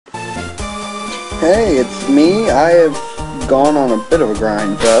Hey, it's me. I have gone on a bit of a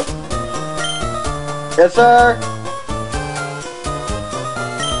grind, Jeff. Yes, sir?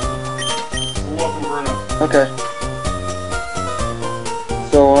 Welcome, Bruno. Okay.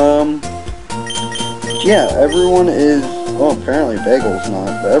 So, yeah, everyone is, well, apparently Bagel's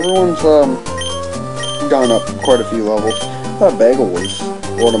not, but everyone's, gone up quite a few levels. I thought Bagel was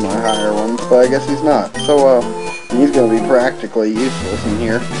one of my higher ones, but I guess he's not. So, he's gonna be practically useless in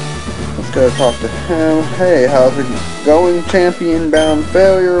here. Let's go talk to him. Hey, how's it going, champion bound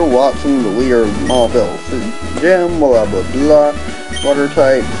failure? Watson, the leader of Smallville Gym, blah blah blah. Water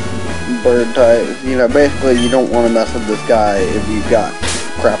types, bird types. You know, basically you don't want to mess with this guy if you've got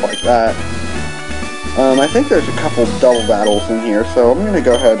crap like that. I think there's a couple double battles in here, so I'm gonna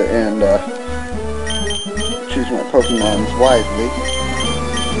go ahead and choose my Pokemons wisely.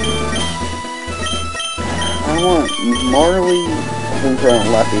 I want Marley,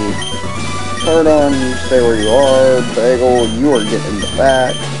 Leffy. Cardon, you stay where you are. Bagel, you are getting the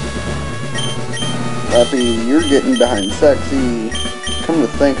back. Leffy, you're getting behind Sexy. Come to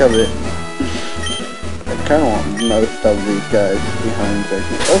think of it, I kind of want most of these guys behind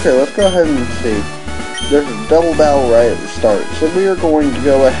Sexy. Okay, let's go ahead and see. There's a double battle right at the start, so we are going to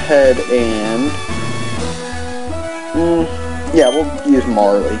go ahead and yeah, we'll use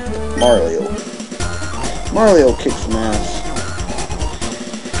Marley. Marley will kick some ass.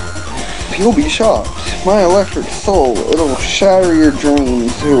 You'll be shocked. My electric soul, it'll shatter your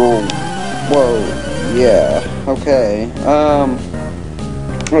dreams. Whoa, yeah, okay.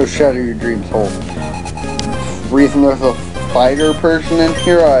 It'll shatter your dreams whole. Reason there's a fighter person in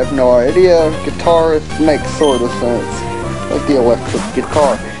here, I have no idea. Guitarist makes sort of sense, like the electric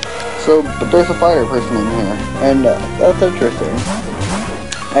guitar. So, but there's a fighter person in here, and that's interesting.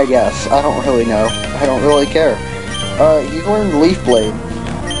 I guess. I don't really know. I don't really care. He's learned Leaf Blade.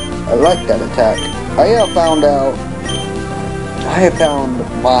 I like that attack. I have found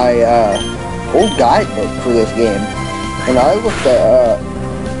my old guidebook for this game, and I looked at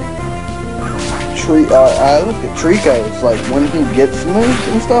Trico's, like when he gets moves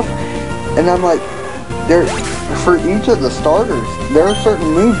and stuff, and I'm like, for each of the starters, there are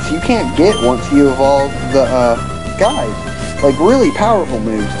certain moves you can't get once you evolve the guys, like really powerful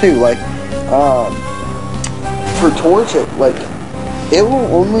moves too, like for Torchic, like it will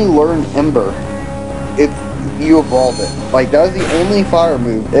only learn Ember if you evolve it. Like, that's the only fire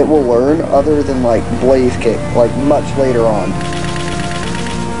move it will learn other than, like, Blaze Kick, like, much later on.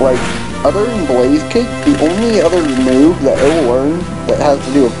 Like, other than Blaze Kick, the only other move that it will learn that has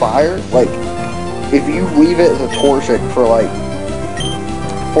to do with fire, like, if you leave it as a Torchic for, like,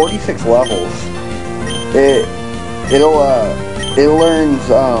 46 levels, it learns,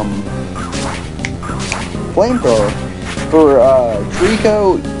 Flamethrower. For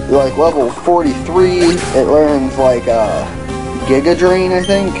Trico, like level 43, it learns like Giga Drain, I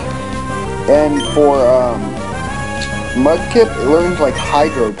think. And for Mudkip, it learns like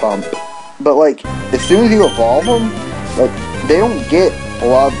Hydro Pump. But like, as soon as you evolve them, like they don't get a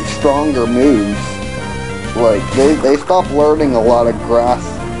lot of stronger moves. Like they stop learning a lot of grass,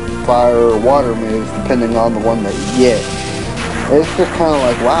 fire, or water moves depending on the one that you get. It's just kind of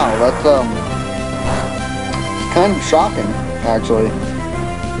like, wow, that's kind of shocking, actually.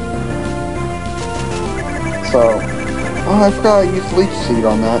 So, oh, I forgot I used Leech Seed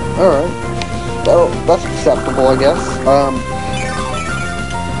on that. Alright. That's acceptable, I guess.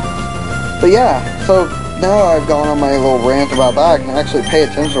 But yeah, so now I've gone on my little rant about that. I can actually pay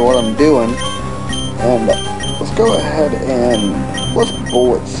attention to what I'm doing. And let's go ahead and let's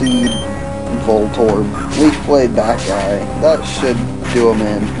Bullet Seed Voltorb. Leaf Blade that guy. That should do him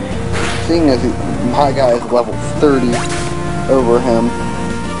in. Seeing as my guy is level 30 over him.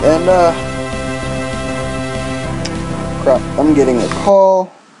 And, crap, I'm getting a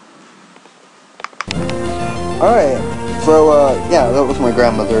call. Alright, so, yeah, that was my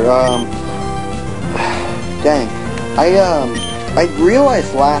grandmother. Dang. I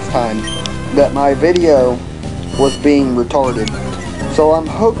realized last time that my video was being retarded. So I'm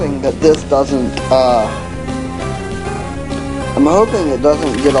hoping that this doesn't, I'm hoping it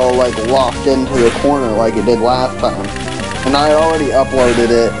doesn't get all, like, locked into the corner like it did last time. And I already uploaded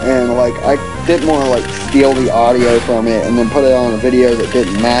it, and, like, I didn't want to, like, steal the audio from it and then put it on a video that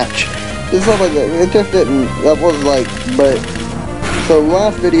didn't match. And stuff like that. It just didn't, that was, like, but, so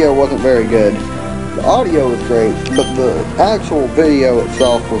last video wasn't very good. The audio was great, but the actual video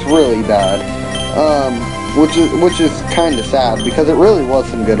itself was really bad. Which is kind of sad, because it really was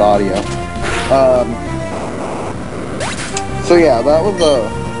some good audio. So yeah, that was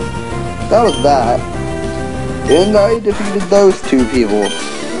that. And I defeated those two people.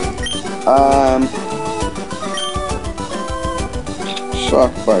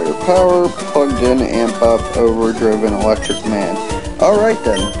 Shock fire power, plugged in, amp up, overdriven, electric man. Alright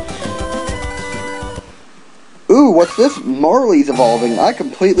then. Ooh, what's this? Marley's evolving. I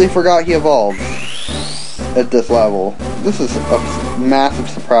completely forgot he evolved at this level. This is a massive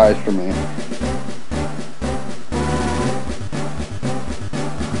surprise for me.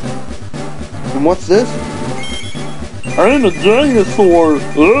 And what's this? I'm a dinosaur!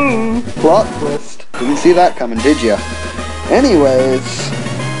 Ooh. Plot twist. Didn't see that coming, did ya? Anyways,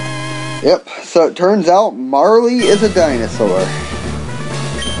 yep, so it turns out Marley is a dinosaur.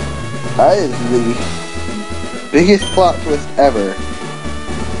 That is the biggest plot twist ever.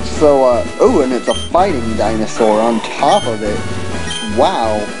 So, oh, and it's a fighting dinosaur on top of it.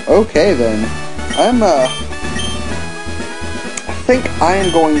 Wow, okay then. I think I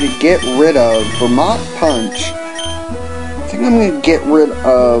am going to get rid of, for Mach Punch, I think I'm going to get rid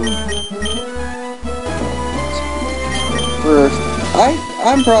of... First,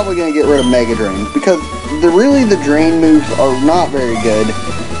 I'm probably going to get rid of Mega Drain, because really the Drain moves are not very good.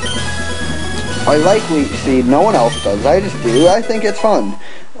 I like Leech Seed, no one else does, I just do, I think it's fun.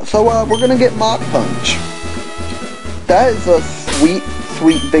 So we're going to get Mach Punch. That is a sweet,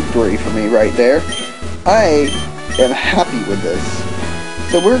 sweet victory for me right there. I am happy with this.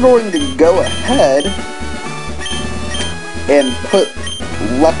 So we're going to go ahead and put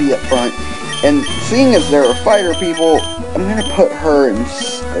Leppy up front. And seeing as there are fighter people, I'm going to put her in,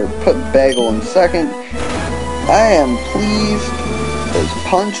 or put Bagel in second. I am pleased. There's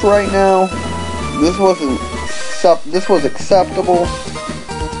Punch right now. This was acceptable.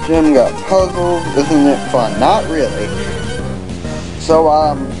 Jim got puzzled. Isn't it fun? Not really. So,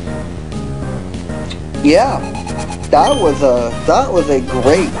 yeah. That was a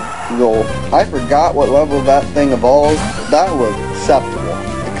great goal. I forgot what level that thing evolved. That was acceptable.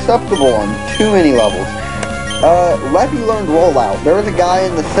 Acceptable on too many levels. Leppy learned rollout. There was a guy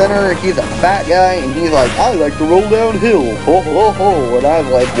in the center, he's a fat guy, and he's like, I like to roll downhill. Ho ho ho. And I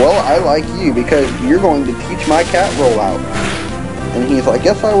was like, well, I like you because you're going to teach my cat rollout. And he's like,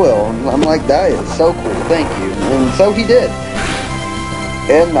 yes I will. And I'm like, that is so cool, thank you. And so he did.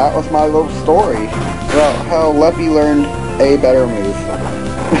 And that was my little story about how Leppy learned a better move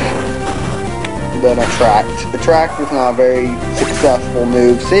than Attract. Attract was not a very successful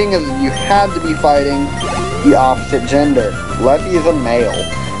move, seeing as you had to be fighting the opposite gender. Leppy is a male.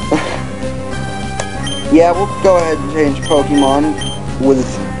 Yeah, we'll go ahead and change Pokemon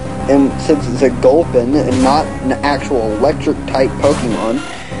and since it's a Gulpin and not an actual electric type Pokemon.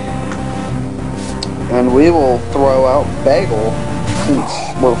 And we will throw out Bagel since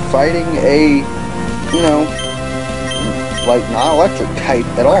we're fighting a, you know, like not electric type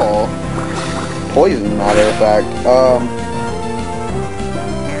at all. Poison, matter of fact.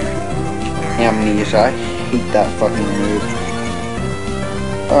 Amnesia. I hate that fucking move.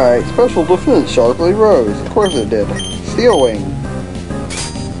 Alright, special defense sharply rose. Of course it did. Steel Wing.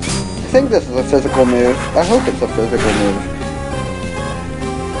 I think this is a physical move. I hope it's a physical move.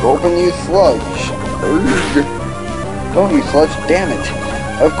 Open use Sludge. Urgh. Don't use Sludge, damn it.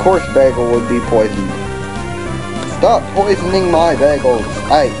 Of course Bagel would be poisoned. Stop poisoning my bagels.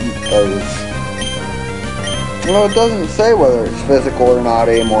 I eat those. No, it doesn't say whether it's physical or not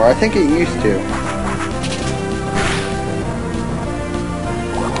anymore. I think it used to.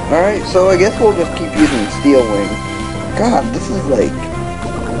 Alright, so I guess we'll just keep using Steel Wing. God, this is like...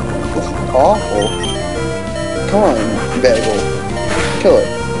 this is awful. Come on, Bagel. Kill it.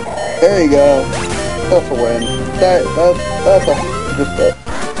 There you go. That's a win. That's just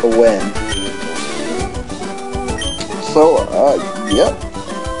a win. So, yep.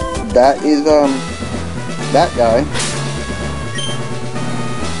 That is, that guy.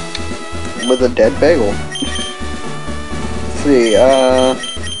 With a dead Bagel. Let's see, I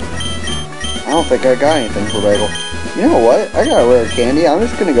don't think I got anything for Bagel. You know what? I got a rare candy. I'm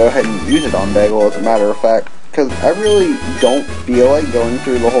just gonna go ahead and use it on Bagel as a matter of fact. Because I really don't feel like going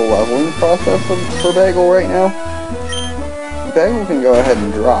through the whole leveling process for Bagel right now. Bagel can go ahead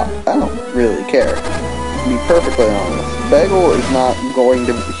and drop. I don't really care. To be perfectly honest. Bagel is not going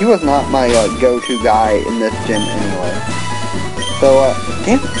to... he was not my go-to guy in this gym anyway. So,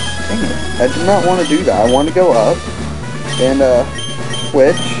 dang it. I did not want to do that. I want to go up and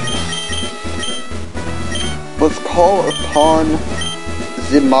switch. Let's call upon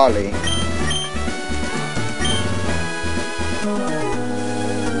Zimali.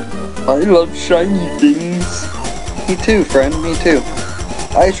 I love shiny things. Me too, friend, me too.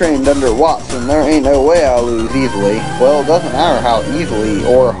 I trained under Watson, there ain't no way I'll lose easily. Well, it doesn't matter how easily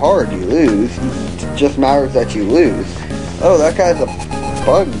or hard you lose, it just matters that you lose. Oh, that guy's a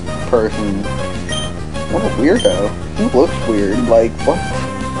bug person. What a weirdo. He looks weird. Like, what?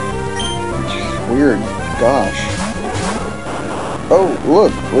 Weird. Gosh. Oh,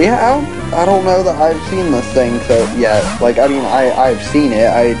 look. We have... I don't know that I've seen this thing yet. Like, I mean, I've seen it.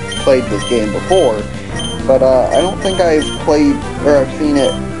 I played this game before. But, I don't think I've played... or I've seen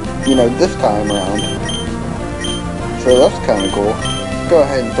it, you know, this time around. So that's kind of cool. Go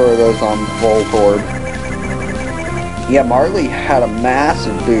ahead and throw those on Voltorb. Yeah, Marley had a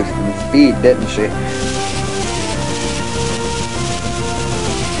massive boost in speed, didn't she?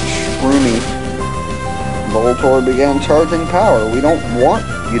 Shroomy. Voltorb began charging power. We don't want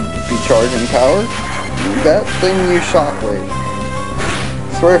you to be charging power. That thing used Shockwave.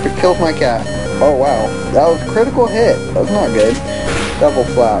 I swear if it kills my cat. Oh wow, that was a critical hit. That's not good. Double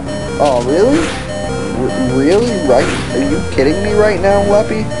flap. Oh really? Really? Right? Are you kidding me right now,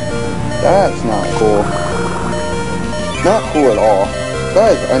 Leppy? That's not cool. Not cool at all.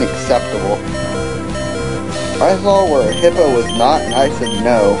 That is unacceptable. I saw where a hippo was not, and I said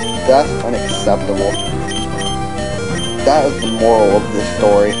no. That's unacceptable. That is the moral of this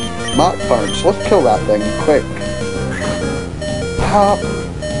story. Mach Punch. Let's kill that thing, quick. Pop.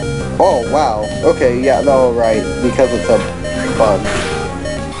 Oh, wow. Okay, yeah, no, right. Because it's a bug.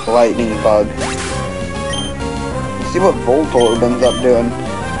 Lightning bug. See what Voltorb ends up doing.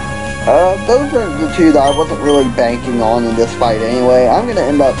 Those are the two that I wasn't really banking on in this fight anyway. I'm gonna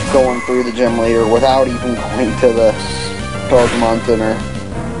end up going through the gym leader without even going to the Pokemon Center.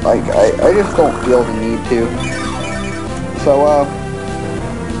 Like, I just don't feel the need to. So,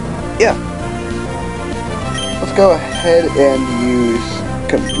 yeah. Let's go ahead and use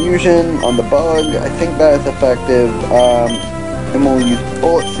Confusion on the bug. I think that is effective. And we'll use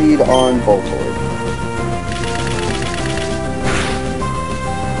Bullet Seed on Voltorb.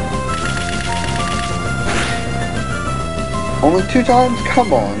 Only 2 times?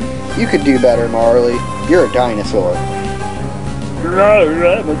 Come on. You could do better, Marley. You're a dinosaur.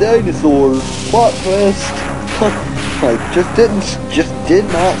 I'm a dinosaur. Plot twist. Like, just did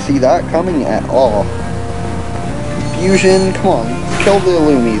not see that coming at all. Confusion. Come on. Kill the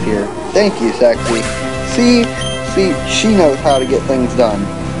Illumies here. Thank you, Sexy. See, she knows how to get things done.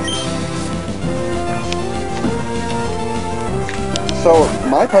 So,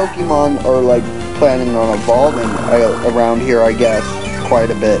 my Pokemon are, like, planning on evolving around here, I guess, quite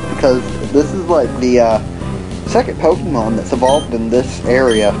a bit, because this is like the second Pokemon that's evolved in this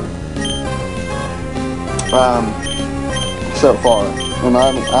area so far, and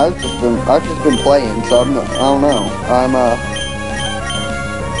I've just been playing, so I don't know.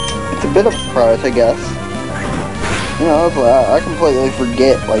 It's a bit of a surprise, I guess. You know, I completely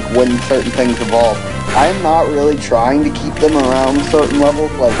forget like when certain things evolve. I'm not really trying to keep them around certain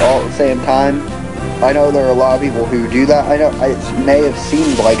levels like all at the same time. I know there are a lot of people who do that. I know it may have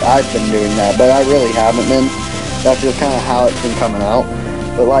seemed like I've been doing that, but I really haven't been. That's just kind of how it's been coming out.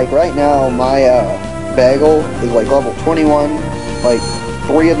 But like right now, my Bagel is like level 21. Like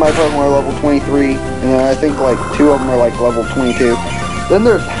 3 of my Pokemon are level 23, and then I think like 2 of them are like level 22. Then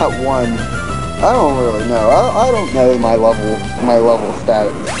there's that one. I don't really know. I don't know my level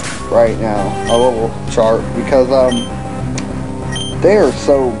status right now. A level chart because they are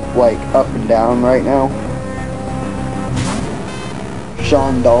so, like, up and down right now.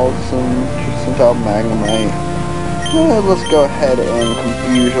 Sean Dawson, Tristan Magnemite. Let's go ahead and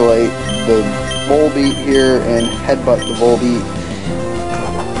Confusculate the Volbeat here and headbutt the Volbeat.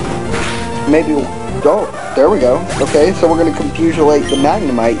 Maybe we'll... Oh, there we go. Okay, so we're going to Confusculate the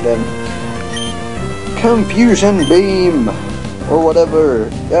Magnemite then. Confusion Beam! Or whatever.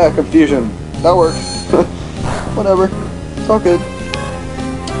 Yeah, Confusion. That works. Whatever. It's all good.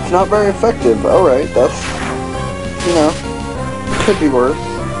 Not very effective. Alright, that's, you know, could be worse.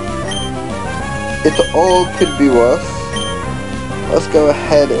 It all could be worse. Let's go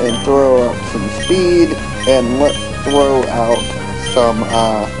ahead and throw out some speed, and let's throw out some,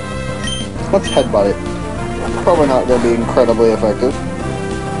 let's headbutt it. Probably not going to be incredibly effective,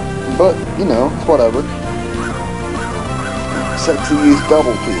 but, you know, it's whatever. Sexy use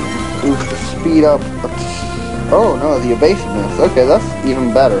Double Team. Boost the speed up. Oh no, the evasiveness. Okay, that's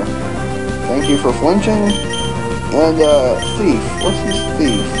even better. Thank you for flinching. And, Thief. What's this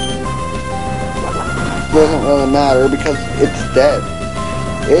Thief? Doesn't really matter because it's dead.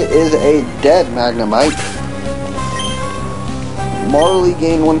 It is a dead Magnemite. Marley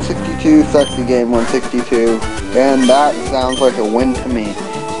gained 162, Sexy gained 162. And that sounds like a win to me.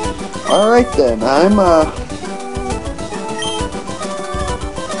 Alright then,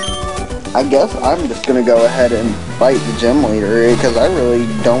 I guess I'm just gonna go ahead and fight the gym leader because I really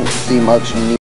don't see much need